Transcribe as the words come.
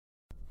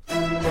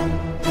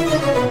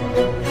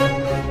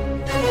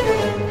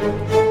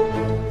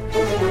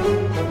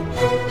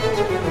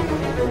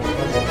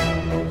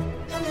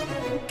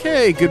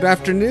Hey, good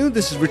afternoon.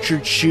 This is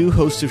Richard Hsu,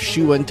 host of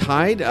Hsu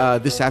Untied.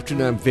 This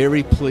afternoon, I'm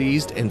very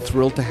pleased and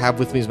thrilled to have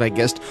with me as my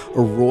guest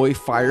Roy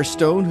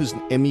Firestone, who's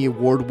an Emmy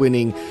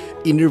Award-winning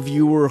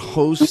interviewer,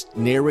 host,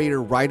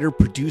 narrator, writer,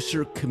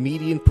 producer,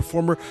 comedian,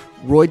 performer.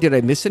 Roy, did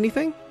I miss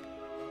anything?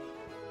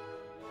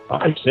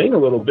 I sing a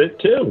little bit,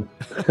 too.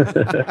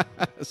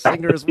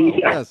 Singer as well,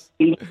 yes.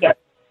 Yeah.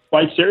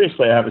 Quite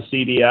seriously, I have a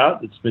CD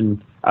out. It's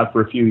been out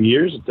for a few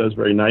years. It does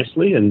very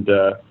nicely, and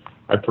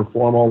I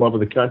perform all over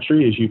the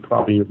country, as you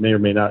probably may or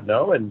may not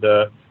know, and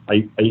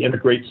I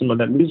integrate some of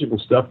that musical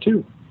stuff,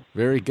 too.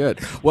 Very good.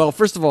 Well,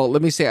 first of all,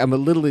 let me say I'm a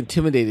little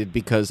intimidated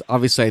because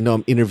obviously I know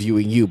I'm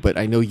interviewing you, but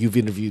I know you've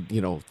interviewed,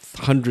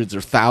 hundreds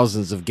or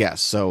thousands of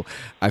guests, so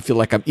I feel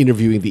like I'm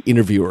interviewing the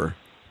interviewer.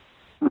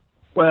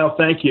 Well,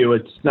 thank you.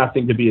 It's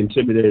nothing to be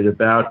intimidated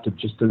about. It's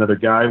just another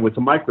guy with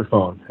a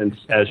microphone, and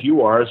as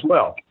you are as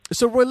well.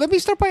 So, Roy, let me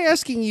start by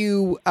asking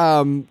you,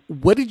 when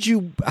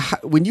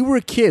you were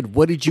a kid,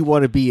 what did you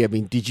want to be? I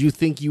mean, did you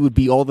think you would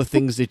be all the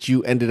things that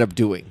you ended up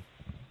doing?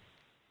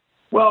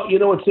 Well,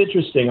 it's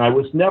interesting. I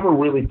was never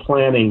really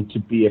planning to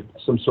be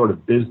some sort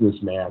of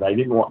businessman. I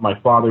didn't want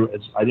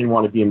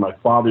to be in my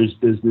father's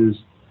business.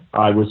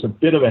 I was a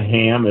bit of a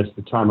ham at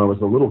the time I was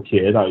a little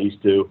kid. I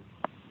used to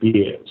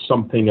be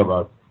something of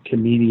a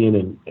comedian,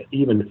 and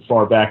even as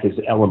far back as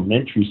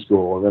elementary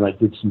school. And then I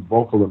did some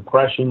vocal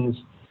impressions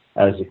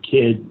as a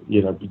kid,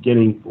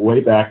 beginning way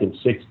back in the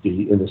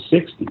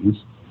 60s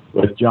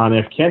with John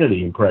F.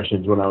 Kennedy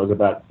impressions when I was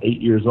about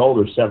 8 years old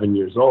or 7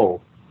 years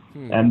old.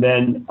 And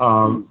then,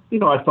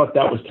 I thought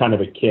that was kind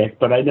of a kick,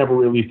 but I never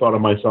really thought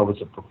of myself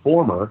as a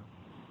performer.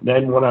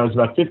 Then when I was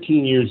about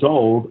 15 years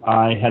old,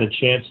 I had a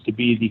chance to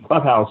be the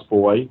clubhouse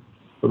boy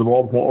for the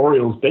Baltimore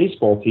Orioles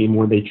baseball team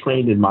when they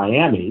trained in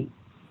Miami.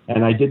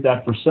 And I did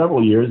that for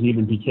several years,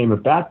 even became a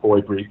bat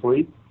boy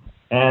briefly.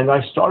 And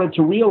I started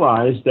to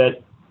realize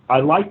that I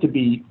like to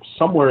be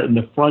somewhere in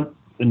the front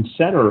and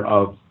center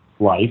of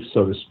life,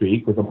 so to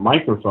speak, with a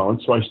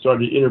microphone. So I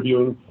started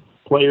interviewing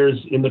players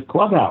in the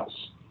clubhouse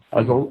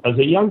as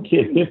a young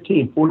kid,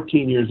 15,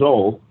 14 years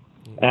old.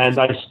 And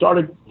I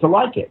started to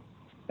like it.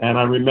 And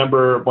I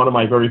remember one of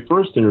my very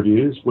first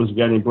interviews was a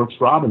guy named Brooks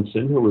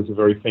Robinson, who was a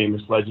very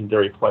famous,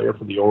 legendary player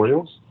for the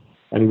Orioles.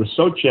 And he was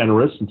so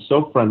generous and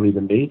so friendly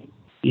to me.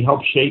 He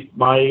helped shape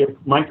my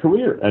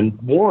career.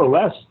 And more or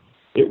less,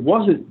 it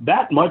wasn't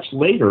that much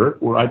later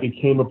where I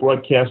became a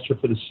broadcaster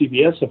for the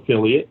CBS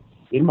affiliate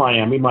in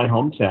Miami, my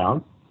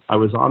hometown. I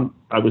was on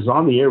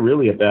the air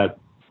really about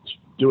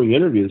doing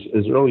interviews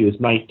as early as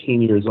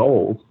 19 years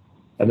old.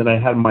 And then I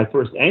had my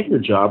first anchor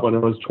job when I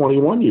was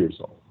 21 years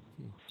old.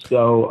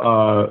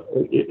 So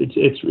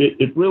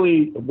it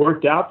really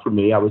worked out for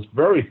me. I was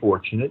very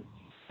fortunate.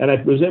 And I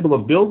was able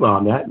to build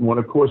on that. And when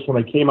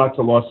I came out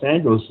to Los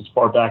Angeles as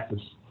far back as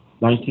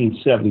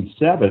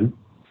 1977,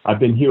 I've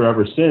been here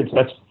ever since.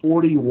 That's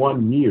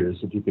 41 years,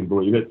 if you can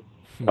believe it,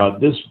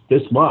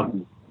 this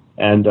month.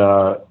 And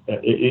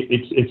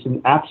it's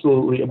an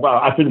absolutely, well,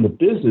 I've been in the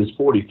business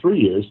 43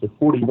 years, but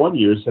 41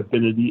 years have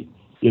been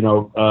in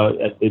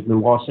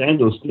Los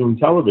Angeles doing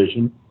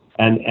television,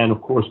 and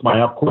of course my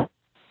up close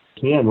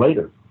hand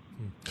later.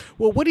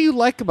 Well, what do you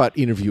like about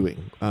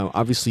interviewing?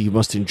 Obviously, you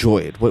must enjoy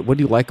it. What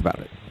do you like about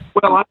it?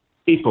 Well,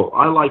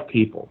 I like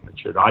people,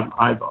 Richard.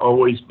 I've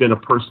always been a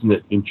person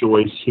that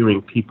enjoys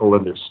hearing people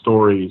and their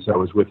stories. I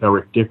was with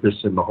Eric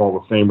Dickerson, the Hall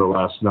of Famer,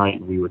 last night,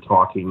 and we were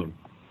talking, and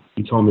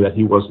he told me that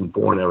he wasn't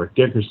born Eric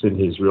Dickerson.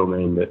 His real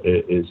name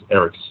is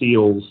Eric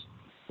Seals,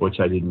 which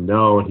I didn't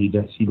know, and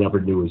he never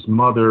knew his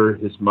mother.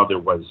 His mother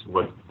was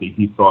what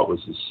he thought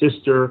was his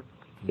sister.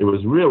 It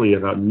was really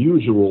an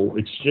unusual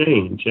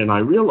exchange, and I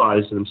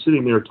realized that I'm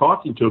sitting there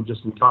talking to him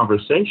just in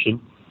conversation.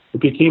 It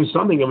became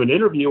something of an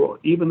interview,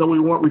 even though we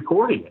weren't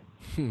recording it.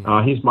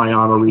 He's my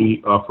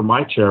honoree for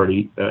my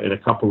charity in a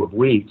couple of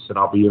weeks, and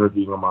I'll be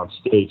interviewing him on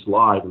stage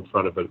live in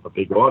front of a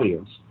big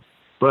audience.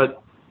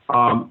 But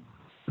the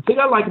thing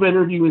I like about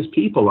interviewing is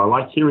people. I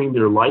like hearing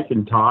their life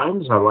and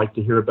times. I like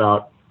to hear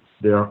about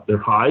their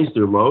highs,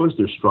 their lows,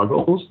 their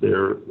struggles,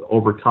 their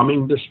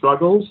overcoming the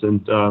struggles.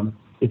 And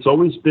it's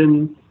always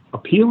been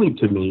appealing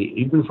to me,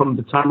 even from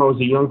the time I was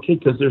a young kid,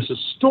 because there's a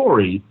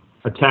story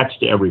attached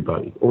to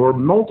everybody, or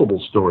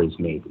multiple stories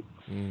maybe.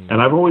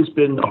 And I've always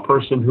been a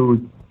person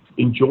who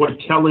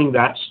enjoyed telling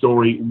that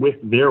story with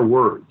their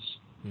words,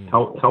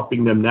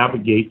 helping them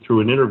navigate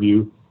through an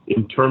interview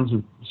in terms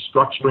of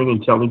structuring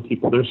and telling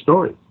people their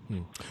story.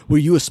 Were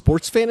you a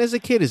sports fan as a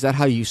kid? Is that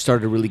how you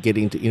started really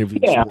getting into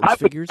interviewing sports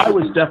figures? I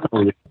was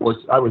definitely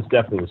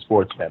a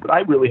sports fan, but I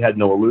really had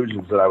no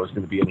illusions that I was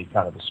going to be any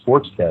kind of a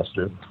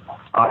sportscaster.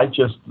 I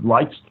just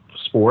liked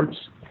sports,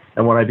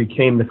 and when I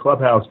became the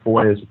clubhouse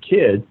boy as a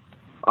kid,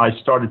 I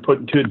started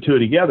putting two and two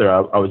together.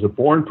 I was a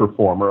born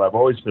performer. I've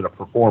always been a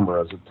performer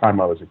as the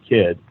time I was a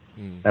kid,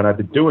 and I've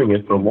been doing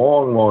it for a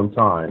long, long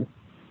time,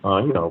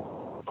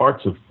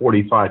 parts of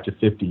 45 to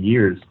 50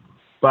 years.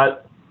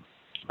 But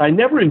I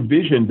never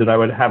envisioned that I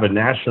would have a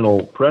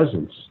national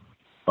presence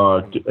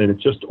and it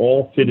just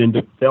all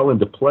fell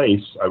into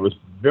place. I was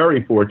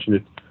very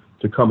fortunate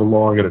to come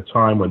along at a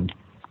time when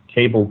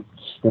cable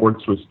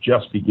sports was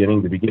just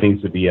beginning, the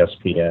beginnings of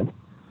ESPN,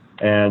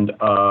 and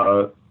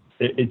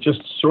it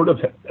sort of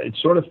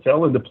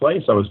fell into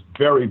place. I was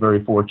very,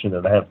 very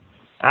fortunate. I have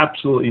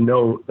absolutely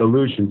no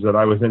illusions that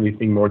I was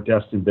anything more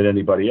destined than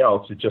anybody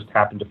else. It just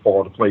happened to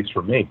fall into place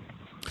for me.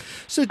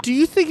 So do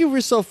you think of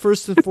yourself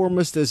first and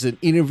foremost as an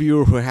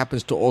interviewer who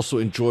happens to also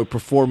enjoy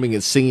performing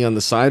and singing on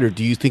the side, or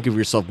do you think of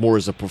yourself more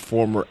as a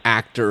performer,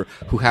 actor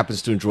who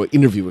happens to enjoy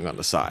interviewing on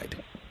the side?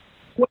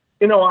 Well,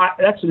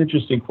 that's an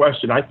interesting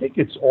question. I think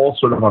it's all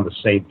sort of on the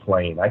same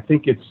plane. I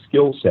think it's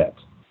skill set.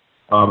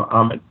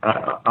 I'm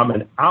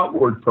an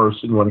outward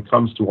person when it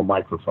comes to a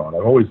microphone.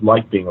 I've always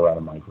liked being around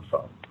a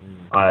microphone.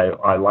 I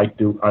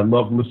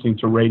love listening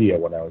to radio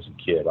when I was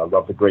a kid. I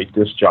loved the great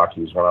disc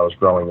jockeys when I was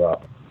growing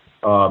up.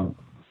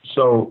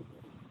 So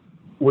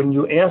when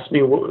you ask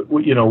me,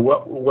 what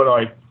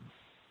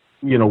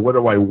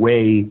do I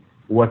weigh?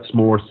 What's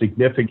more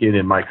significant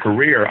in my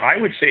career? I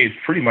would say it's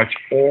pretty much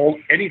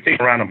anything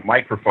around a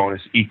microphone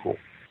is equal.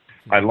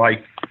 I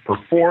like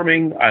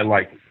performing. I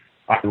like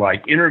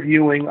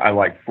interviewing. I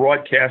like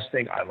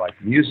broadcasting. I like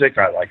music.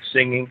 I like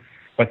singing.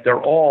 But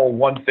they're all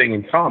one thing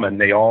in common.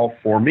 They all,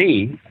 for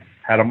me,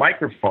 had a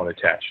microphone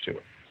attached to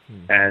it.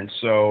 And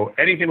so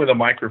anything with a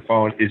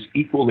microphone is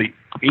equal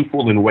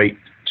in weight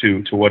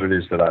to what it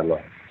is that I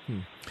love.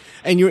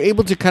 And you're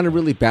able to kind of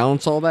really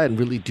balance all that and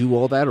really do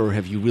all that, or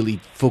have you really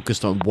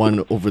focused on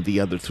one over the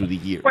other through the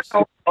years?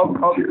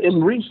 Well,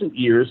 in recent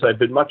years, I've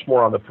been much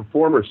more on the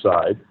performer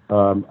side.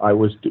 I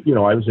was at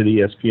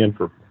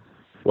ESPN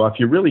if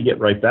you really get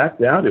right back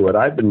down to it,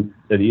 I've been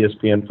at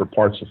ESPN for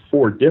parts of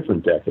 4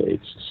 different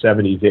decades,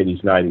 70s,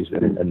 80s,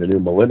 90s, and the new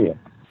millennium.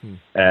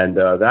 And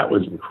that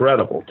was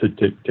incredible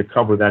to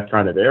cover that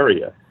kind of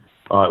area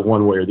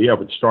one way or the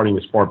other, starting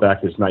as far back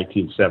as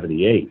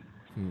 1978.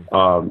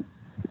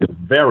 The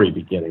very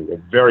beginning,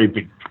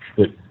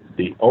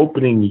 the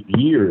opening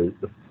year,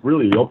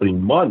 the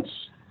opening months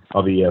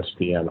of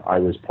ESPN, I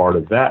was part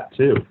of that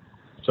too.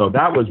 So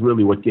that was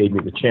really what gave me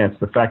the chance.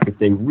 The fact that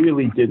they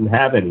really didn't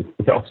have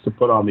anything else to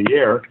put on the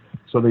air,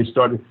 so they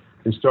started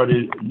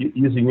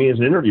using me as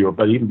an interviewer.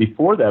 But even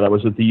before that, I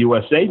was at the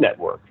USA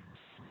Network,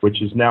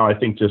 which is now, I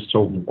think, just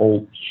shows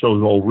old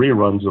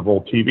reruns of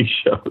old TV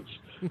shows.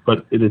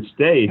 But in its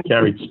day, it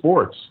carried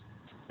sports,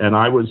 and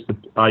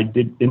I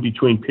did in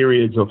between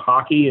periods of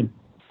hockey and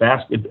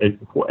at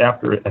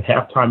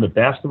halftime of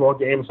basketball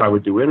games, I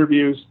would do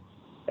interviews,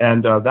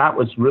 and that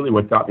was really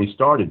what got me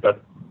started.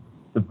 But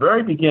the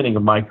very beginning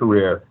of my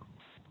career,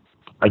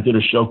 I did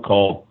a show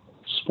called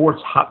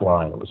Sports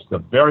Hotline. It was the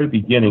very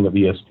beginning of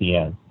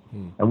ESPN,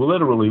 and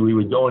we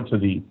would go into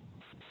the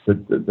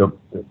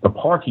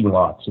parking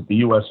lots at the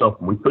U.S.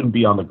 Open. We couldn't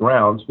be on the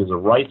grounds because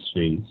of rights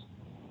fees,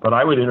 but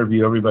I would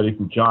interview everybody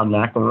from John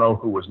McEnroe,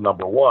 who was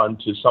number 1,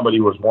 to somebody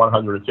who was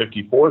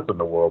 154th in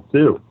the world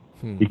too,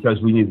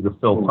 because we needed to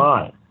fill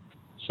time.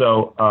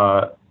 So,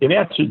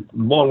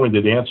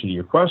 long-winded answer to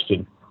your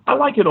question, I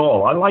like it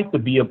all. I like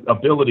the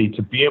ability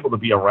to be able to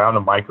be around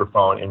a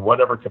microphone in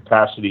whatever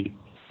capacity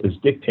is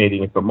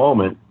dictating at the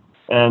moment.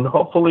 And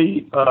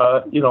hopefully,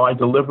 I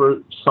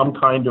deliver some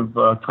kind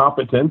of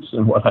competence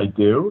in what I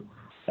do.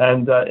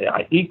 And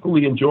I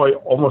equally enjoy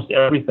almost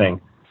everything.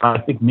 I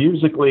think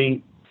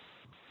musically,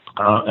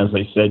 as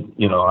I said,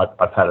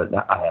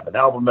 I have an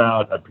album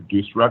out. I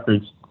produced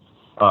records.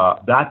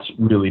 That's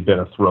really been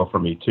a thrill for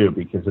me too,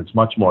 because it's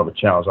much more of a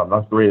challenge. I'm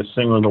not the greatest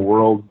singer in the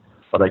world,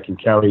 but I can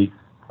carry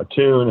a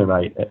tune, and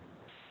as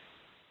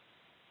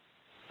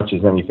much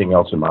as anything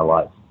else in my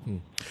life.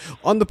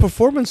 On the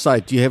performance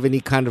side, do you have any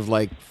kind of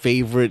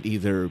favorite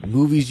either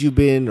movies you've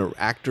been, or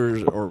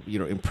actors, or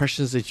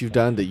impressions that you've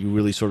done that you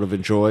really sort of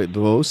enjoy the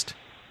most?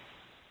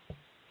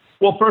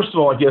 Well, first of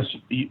all, I guess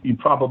you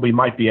probably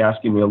might be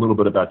asking me a little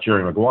bit about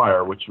Jerry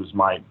Maguire, which was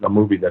a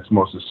movie that's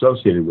most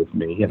associated with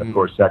me, and of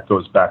course that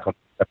goes back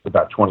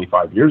about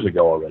 25 years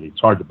ago already.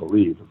 It's hard to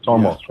believe. It's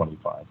almost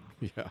 25.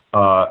 Yeah.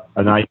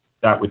 And I did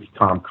that with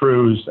Tom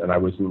Cruise, and I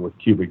was in with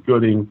Cuba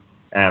Gooding.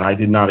 And I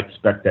did not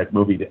expect that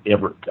movie to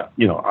ever,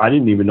 I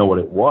didn't even know what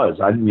it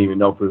was. I didn't even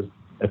know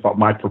if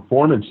my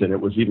performance in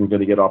it was even going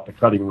to get off the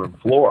cutting room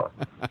floor.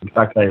 In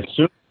fact, I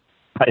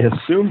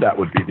assumed that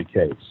would be the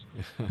case.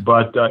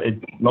 But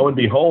lo and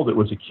behold, it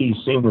was a key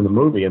scene in the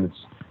movie. And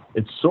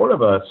it's sort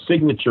of a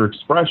signature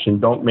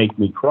expression, "Don't make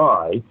me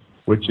cry,"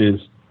 which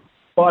is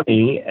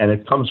funny, and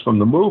it comes from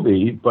the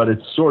movie, but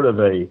it's sort of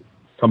a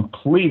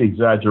complete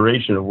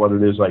exaggeration of what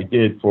it is I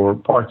did for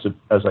parts of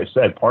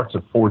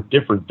 4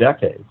 different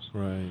decades.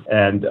 Right.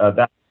 And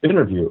that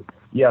interview,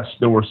 yes,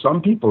 there were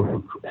some people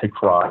who had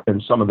cried,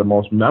 and some of the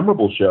most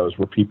memorable shows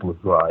were people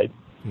who cried.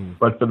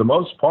 But for the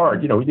most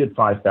part, we did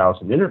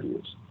 5,000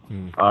 interviews.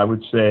 I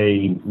would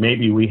say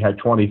maybe we had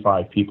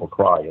 25 people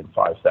cry in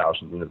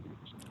 5,000 interviews.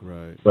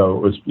 Right. So it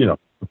was,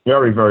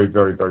 very, very,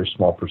 very, very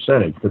small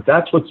percentage. But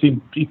that's what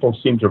people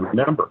seem to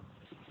remember.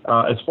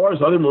 As far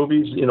as other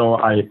movies,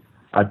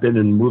 I've been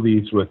in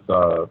movies with,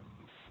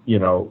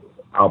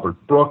 Albert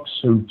Brooks,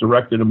 who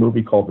directed a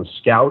movie called The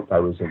Scout. I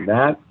was in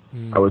that.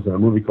 I was in a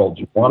movie called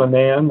Juana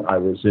Man. I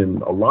was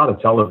in a lot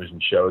of television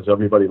shows.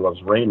 Everybody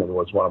Loves Raymond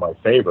was one of my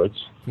favorites.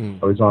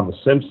 I was on The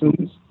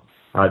Simpsons.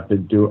 I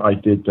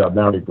did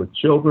Married with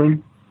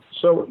Children.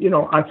 So,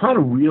 I've had a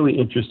really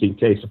interesting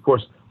taste. Of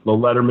course, the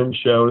Letterman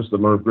shows, the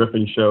Merv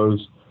Griffin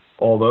shows,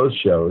 all those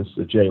shows,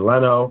 the Jay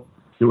Leno,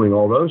 doing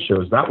all those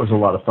shows, that was a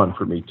lot of fun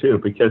for me too,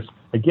 because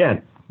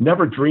again,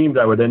 never dreamed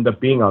I would end up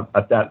being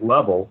at that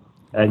level.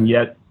 And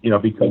yet,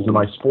 because of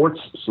my sports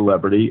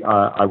celebrity,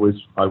 I was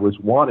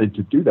wanted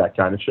to do that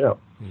kind of show.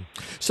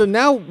 So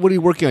now, what are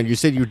you working on? You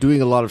said you're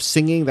doing a lot of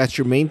singing. That's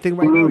your main thing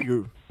right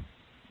now?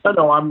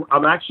 No,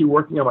 I'm actually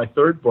working on my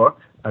third book.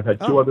 I've had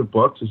two other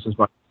books. This is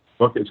my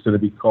book. It's going to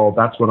be called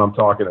That's What I'm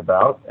Talking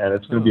About. And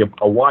it's going to be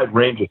a wide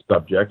range of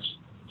subjects: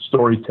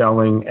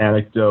 storytelling,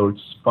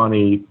 anecdotes,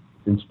 funny,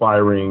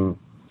 inspiring,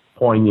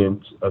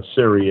 poignant,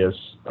 serious,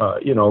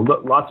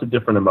 lots of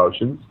different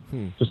emotions.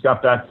 Just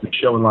got back to the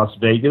show in Las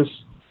Vegas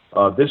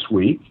this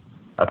week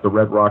at the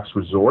Red Rocks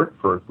Resort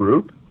for a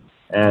group.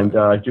 And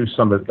I do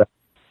some of that.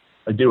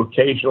 I do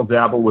occasional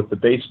dabble with the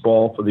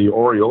baseball for the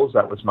Orioles.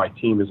 That was my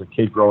team as a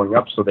kid growing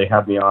up, so they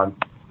have me on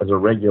as a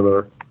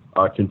regular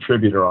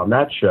contributor on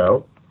that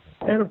show.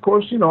 And, of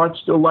course, I'd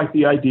still like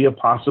the idea of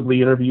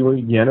possibly interviewing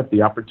again if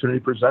the opportunity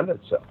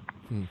presented itself.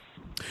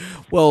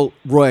 Well,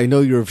 Roy, I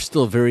know you're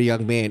still a very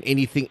young man.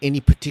 Any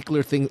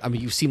particular thing? I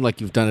mean, you seem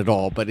like you've done it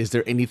all, but is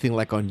there anything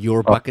like on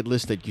your bucket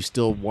list that you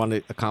still want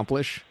to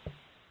accomplish?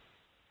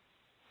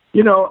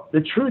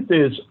 The truth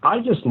is, I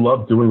just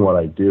love doing what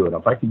I do. And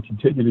if I can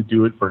continue to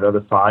do it for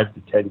another 5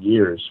 to 10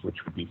 years, which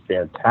would be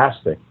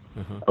fantastic,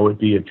 it would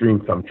be a dream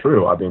come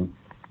true. I mean,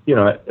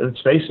 let's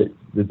face it,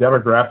 the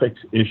demographics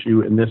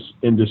issue in this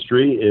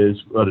industry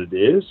is what it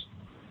is.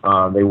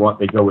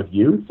 They go with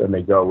youth and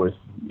they go with,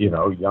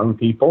 young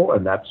people,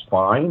 and that's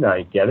fine.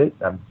 I get it.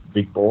 I'm a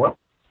big boy.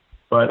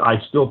 But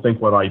I still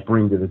think what I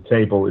bring to the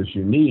table is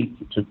unique.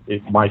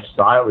 My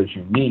style is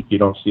unique. You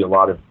don't see a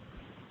lot of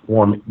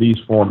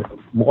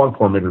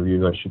long-form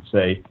interviews, I should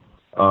say,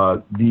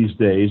 these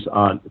days,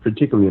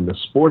 particularly in the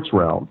sports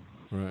realm.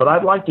 Right. But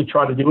I'd like to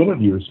try to do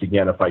interviews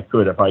again if I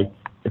could.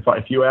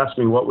 If you ask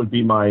me what would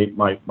be my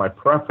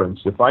preference,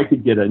 if I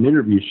could get an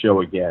interview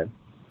show again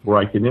where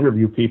I can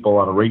interview people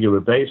on a regular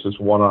basis,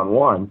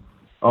 one-on-one,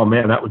 oh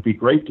man, that would be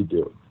great to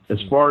do. As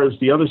far as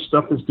the other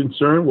stuff is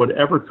concerned,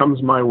 whatever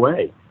comes my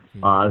way.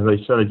 As I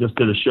said, I just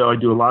did a show. I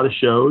do a lot of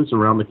shows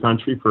around the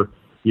country for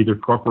either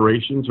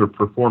corporations or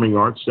performing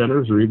arts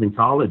centers or even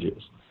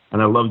colleges.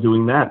 And I love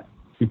doing that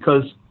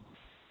because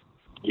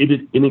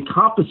it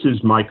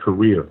encompasses my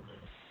career.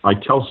 I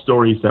tell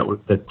stories that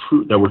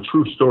were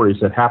true stories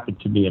that happened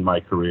to me in my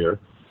career.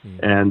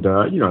 And,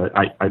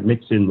 I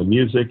mix in the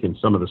music and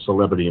some of the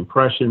celebrity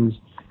impressions.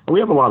 And we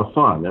have a lot of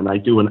fun. And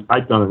I've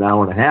done an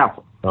hour and a half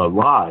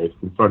live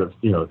in front of,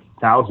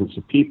 thousands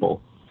of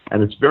people.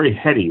 And it's very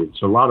heady.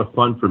 It's a lot of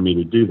fun for me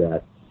to do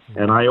that.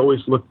 And I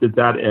always looked at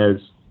that as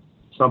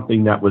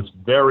something that was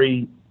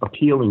very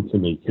appealing to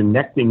me,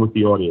 connecting with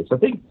the audience. I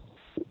think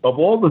of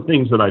all the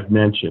things that I've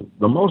mentioned,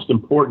 the most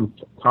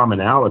important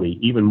commonality,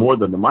 even more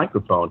than the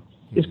microphone,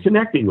 is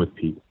connecting with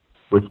people,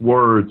 with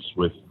words,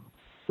 with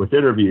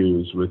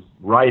interviews, with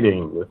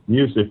writing, with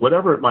music,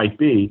 whatever it might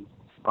be.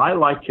 I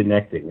like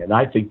connecting, and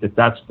I think that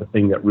that's the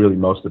thing that really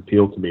most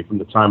appealed to me from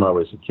the time I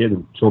was a kid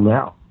until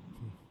now.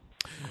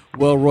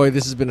 Well, Roy,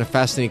 this has been a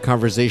fascinating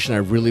conversation. I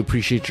really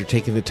appreciate your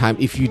taking the time.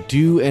 If you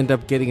do end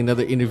up getting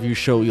another interview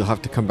show, you'll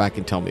have to come back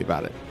and tell me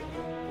about it.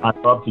 I'd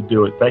love to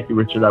do it. Thank you,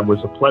 Richard. It was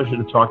a pleasure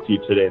to talk to you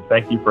today, and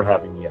thank you for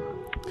having me on.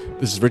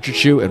 This is Richard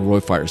Hsu and Roy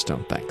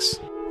Firestone. Thanks.